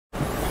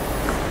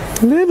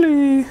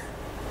Lily. Yeah,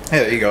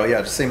 there you go.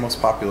 Yeah, just say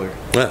most popular.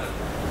 Yeah.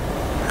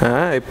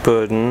 Hi,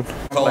 Puddin'.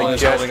 Cullen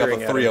is holding up a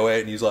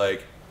 308 and he's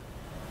like,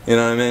 you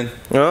know what I mean?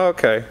 Oh,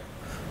 okay.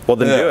 Well,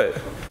 then do it.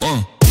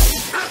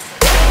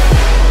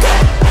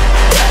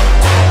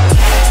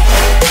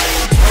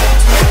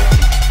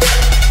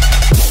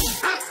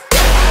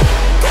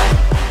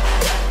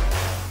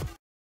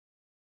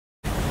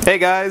 Hey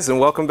guys, and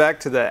welcome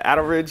back to the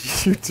Adel Ridge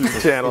YouTube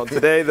channel.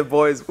 Today the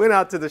boys went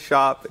out to the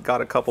shop,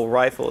 got a couple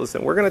rifles,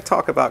 and we're going to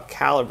talk about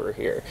caliber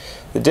here.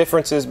 The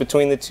differences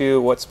between the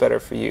two, what's better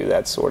for you,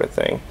 that sort of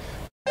thing.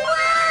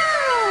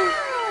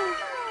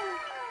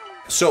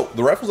 So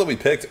the rifles that we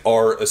picked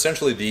are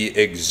essentially the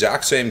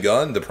exact same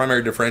gun. The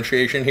primary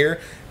differentiation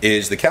here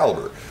is the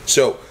caliber.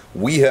 So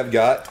we have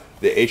got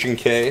the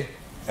HK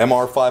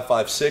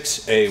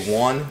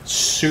MR556A1,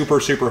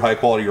 super high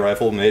quality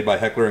rifle made by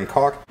Heckler &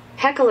 Koch.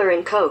 Heckler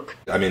and Koch.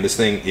 I mean, this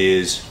thing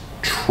is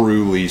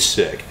truly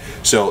sick.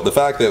 So the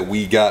fact that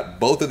we got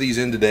both of these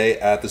in today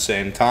at the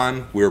same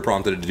time, we were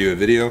prompted to do a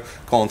video.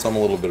 Colin, tell them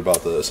a little bit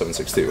about the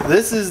 762.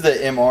 This is the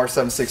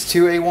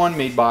MR762A1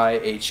 made by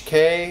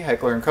HK,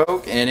 Heckler &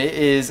 Koch, and it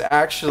is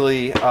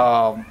actually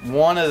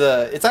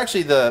it's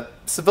actually the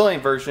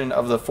civilian version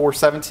of the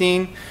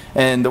 417,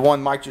 and the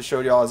one Mike just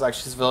showed y'all is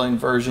actually the civilian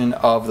version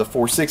of the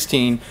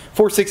 416.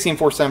 416,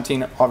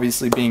 417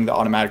 obviously being the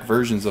automatic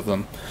versions of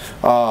them.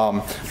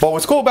 But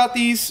what's cool about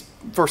these,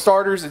 for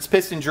starters, it's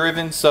piston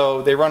driven,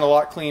 so they run a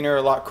lot cleaner,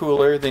 a lot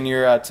cooler than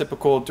your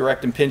typical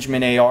direct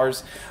impingement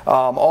ARs.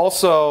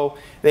 Also,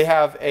 they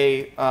have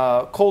a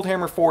cold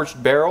hammer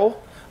forged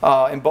barrel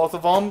in both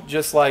of them,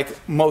 just like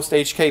most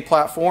HK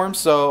platforms,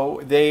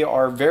 so they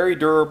are very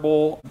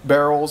durable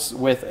barrels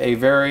with a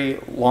very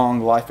long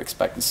life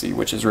expectancy,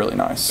 which is really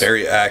nice.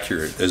 Very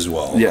accurate as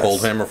well. Yes.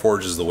 Cold hammer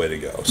forge is the way to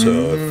go. So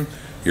if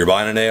you're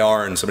buying an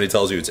AR and somebody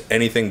tells you it's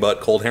anything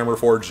but cold hammer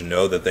forged,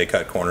 know that they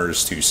cut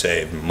corners to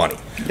save money.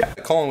 Yeah.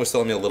 Colin was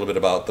telling me a little bit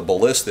about the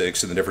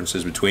ballistics and the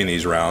differences between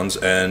these rounds,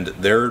 and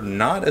they're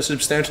not as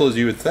substantial as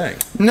you would think.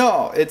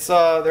 No, it's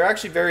they're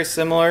actually very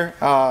similar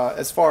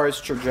as far as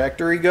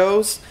trajectory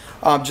goes,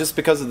 just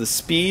because of the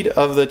speed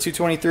of the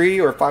 223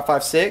 or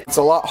 556. It's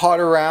a lot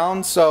hotter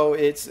round, so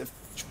it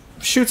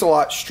shoots a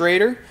lot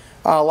straighter,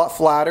 a lot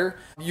flatter.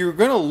 You're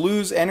going to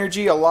lose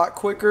energy a lot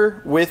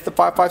quicker with the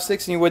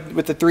 556 than you would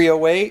with the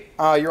 308.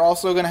 You're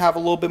also going to have a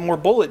little bit more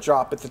bullet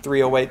drop at the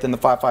 308 than the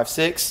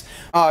 556.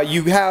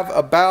 You have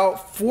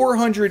about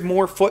 400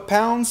 more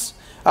foot-pounds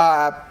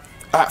at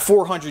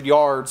 400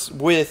 yards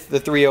with the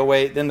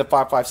 308 than the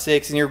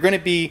 556, and you're going to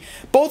be,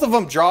 both of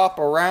them drop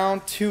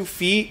around 2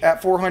 feet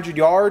at 400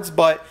 yards,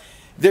 but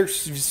they're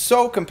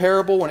so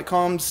comparable when it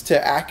comes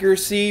to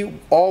accuracy,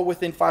 all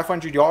within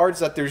 500 yards,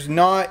 that there's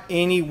not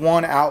any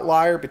one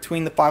outlier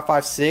between the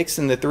 556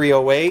 and the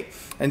 308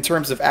 in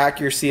terms of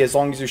accuracy, as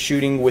long as you're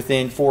shooting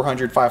within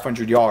 400,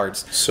 500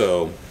 yards.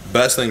 So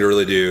best thing to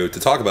really do to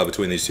talk about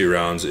between these two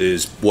rounds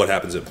is what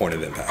happens at point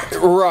of impact.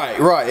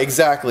 Right,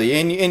 exactly.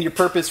 And your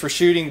purpose for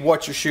shooting,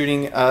 what you're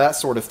shooting, that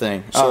sort of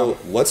thing. So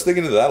let's dig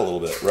into that a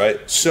little bit, right?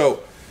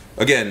 So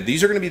again,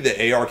 these are going to be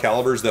the AR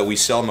calibers that we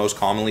sell most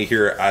commonly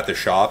here at the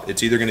shop.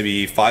 It's either going to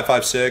be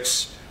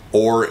 556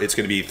 or it's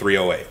going to be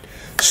 308.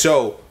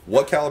 So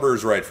what caliber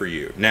is right for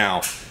you?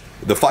 Now,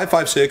 the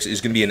 556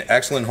 is going to be an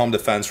excellent home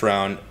defense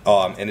round,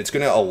 and it's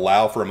going to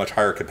allow for a much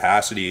higher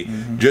capacity.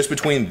 Just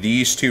between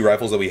these two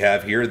rifles that we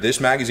have here, this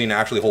magazine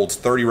actually holds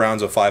 30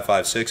 rounds of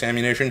 556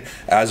 ammunition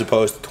as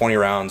opposed to 20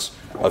 rounds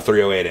of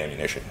 308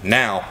 ammunition.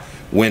 Now,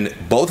 when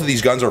both of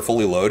these guns are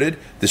fully loaded,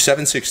 the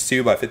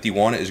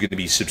 762x51 is going to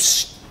be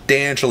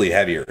substantially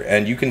heavier,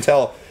 and you can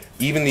tell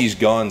even these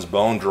guns,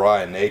 bone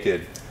dry and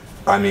naked,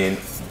 I mean,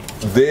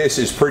 this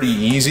is pretty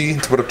easy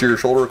to put up to your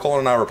shoulder. Colin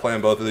and I were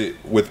playing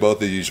with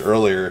both of these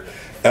earlier.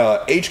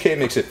 HK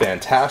makes a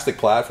fantastic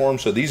platform,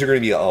 so these are going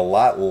to be a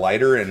lot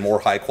lighter and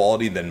more high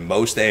quality than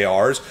most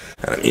ARs.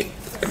 And I mean,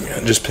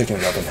 I'm just picking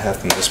it up and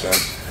hefting this, man.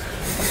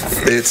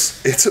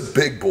 It's a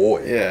big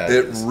boy. Yeah,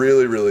 it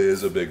really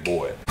is a big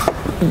boy.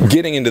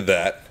 Getting into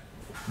that,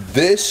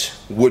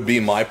 this would be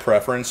my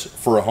preference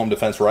for a home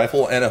defense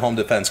rifle and a home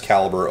defense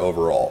caliber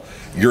overall.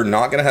 You're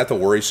not going to have to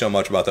worry so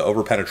much about the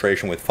over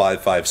penetration with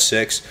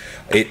 556.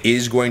 It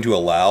is going to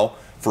allow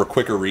for a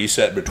quicker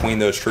reset between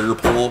those trigger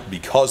pull,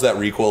 because that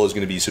recoil is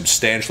going to be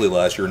substantially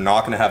less. You're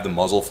not going to have the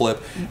muzzle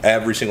flip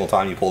every single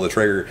time you pull the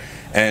trigger.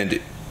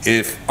 And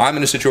if I'm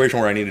in a situation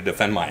where I need to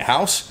defend my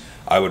house,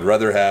 I would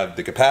rather have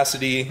the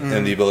capacity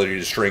and the ability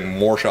to string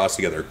more shots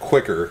together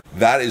quicker.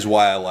 That is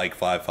why I like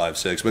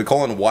 556. But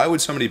Colin, why would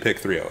somebody pick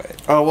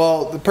 308? Oh,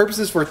 well, the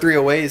purposes for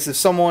 308 is if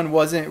someone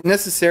wasn't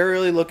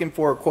necessarily looking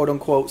for a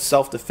quote-unquote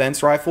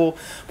self-defense rifle,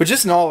 but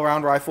just an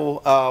all-around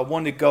rifle,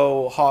 one to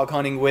go hog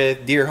hunting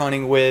with, deer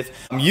hunting with,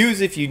 use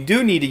if you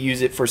do need to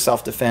use it for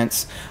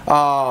self-defense,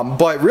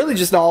 but really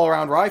just an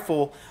all-around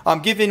rifle.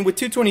 Given with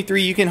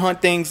 223, you can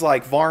hunt things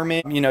like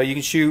varmint, you know, you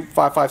can shoot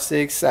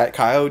 556 at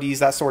coyotes,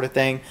 that sort of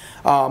thing.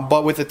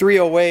 But with the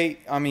 308,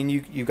 I mean,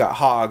 you got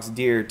hogs,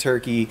 deer,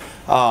 turkey,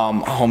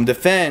 home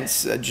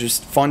defense,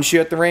 just fun shoot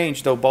at the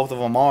range, though both of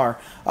them are.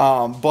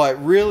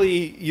 But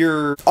really,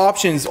 your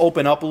options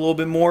open up a little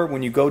bit more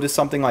when you go to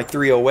something like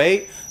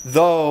 308,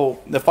 though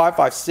the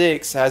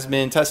 556 has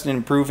been tested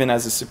and proven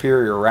as a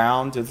superior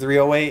round to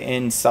 308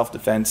 in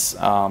self-defense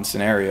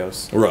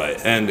scenarios. Right,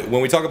 and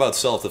when we talk about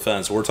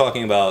self-defense, we're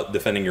talking about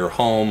defending your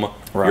home,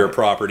 your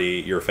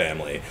property, your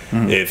family.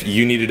 If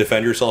you need to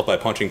defend yourself by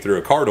punching through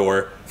a car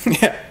door,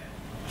 yeah.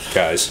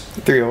 Guys,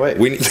 308.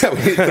 We need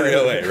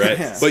 308, right?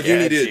 Yeah. But you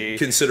need to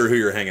consider who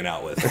you're hanging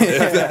out with.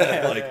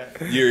 Like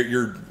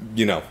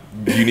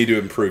you need to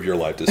improve your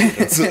life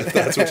decisions.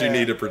 That's what you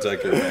need to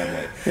protect your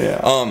family.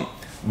 Yeah.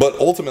 But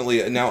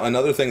ultimately, now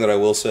another thing that I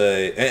will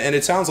say, and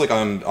it sounds like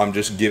I'm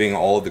just giving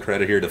all of the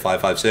credit here to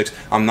 556.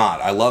 I'm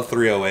not. I love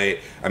 308.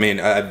 I mean,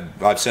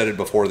 I've said it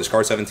before. The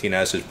SCAR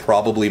 17S is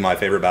probably my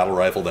favorite battle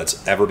rifle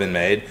that's ever been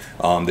made.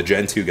 The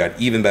Gen 2 got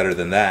even better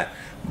than that,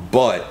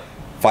 but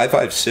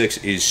 556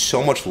 is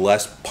so much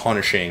less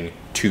punishing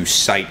to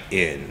sight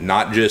in,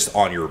 not just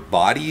on your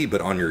body, but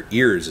on your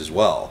ears as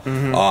well.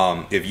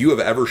 If you have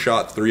ever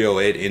shot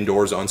 308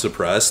 indoors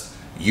unsuppressed,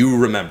 you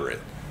remember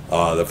it.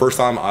 The first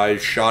time I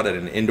shot at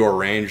an indoor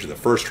range, the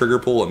first trigger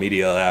pull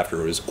immediately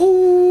after was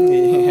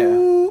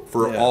ooh,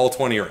 for all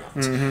 20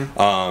 rounds.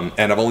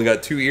 And I've only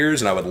got 2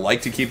 ears, and I would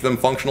like to keep them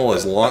functional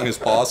as long as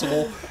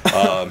possible.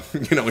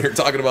 You know, when you're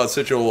talking about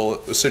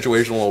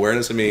situational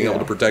awareness and being able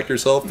to protect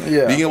yourself,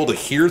 being able to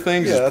hear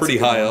things is pretty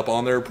high up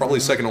on there,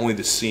 probably second only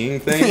to seeing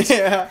things.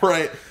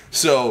 Right?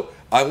 So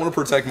I want to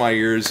protect my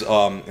ears,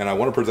 and I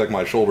want to protect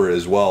my shoulder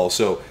as well.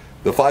 So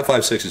the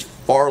 556 is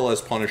far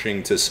less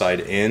punishing to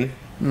sight in.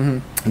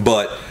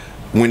 But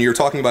when you're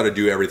talking about a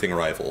do-everything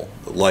rifle,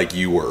 like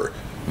you were,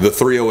 the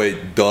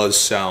 308 does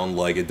sound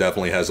like it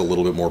definitely has a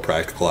little bit more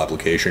practical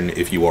application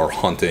if you are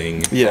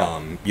hunting.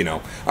 You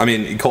know, I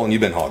mean, Cullen,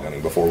 you've been hog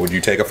hunting before. Would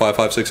you take a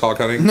 556 hog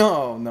hunting?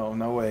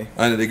 No way.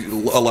 And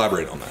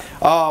elaborate on that.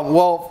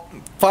 Well,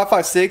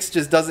 556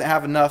 just doesn't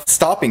have enough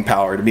stopping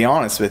power, to be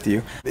honest with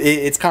you.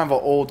 It's kind of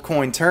an old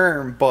coin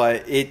term,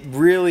 but it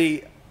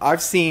really,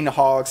 I've seen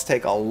hogs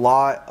take a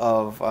lot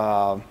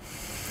of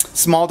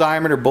small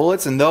diameter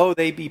bullets, and though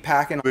they be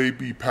packing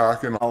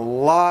a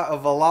lot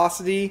of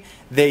velocity,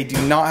 they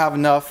do not have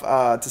enough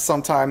to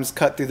sometimes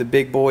cut through the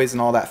big boys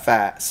and all that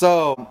fat.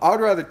 So I would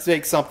rather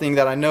take something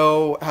that I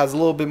know has a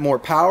little bit more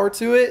power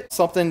to it,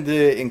 something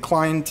to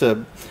incline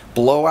to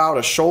blow out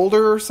a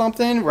shoulder or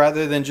something,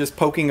 rather than just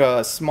poking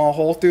a small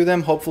hole through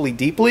them, hopefully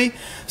deeply.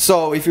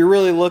 So if you're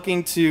really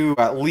looking to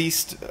at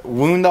least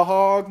wound the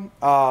hog,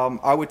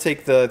 I would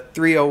take the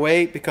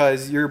 308,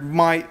 because you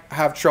might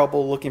have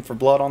trouble looking for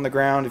blood on the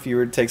ground if you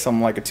were to take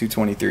something like a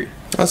 223.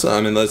 That's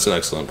an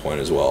excellent point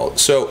as well.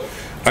 So,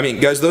 I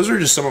mean, guys, those are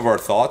just some of our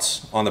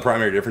thoughts on the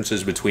primary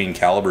differences between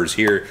calibers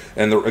here.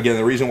 And again,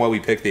 the reason why we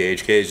picked the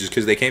HK is just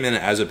because they came in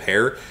as a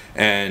pair,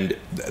 and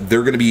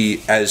they're going to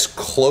be as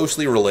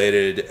closely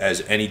related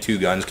as any two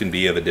guns can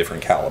be of a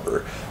different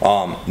caliber.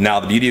 Now,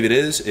 the beauty of it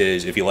is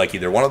if you like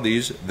either one of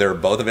these, they're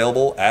both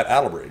available at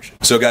Attlebridge.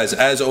 So, guys,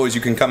 as always,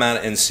 you can come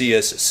out and see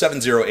us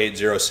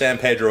 7080 San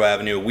Pedro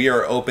Avenue. We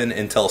are open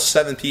until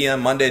 7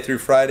 p.m. Monday through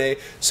Friday,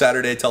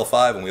 Saturday till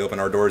 5, and we open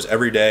our doors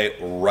every day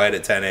right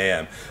at 10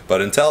 a.m.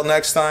 But until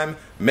next time,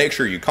 make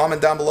sure you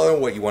comment down below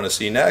what you want to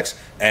see next,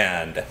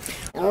 and ring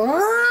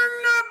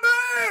the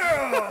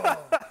bell!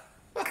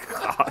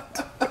 God.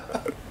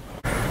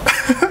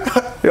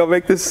 Y'all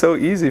make this so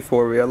easy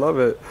for me. I love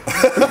it.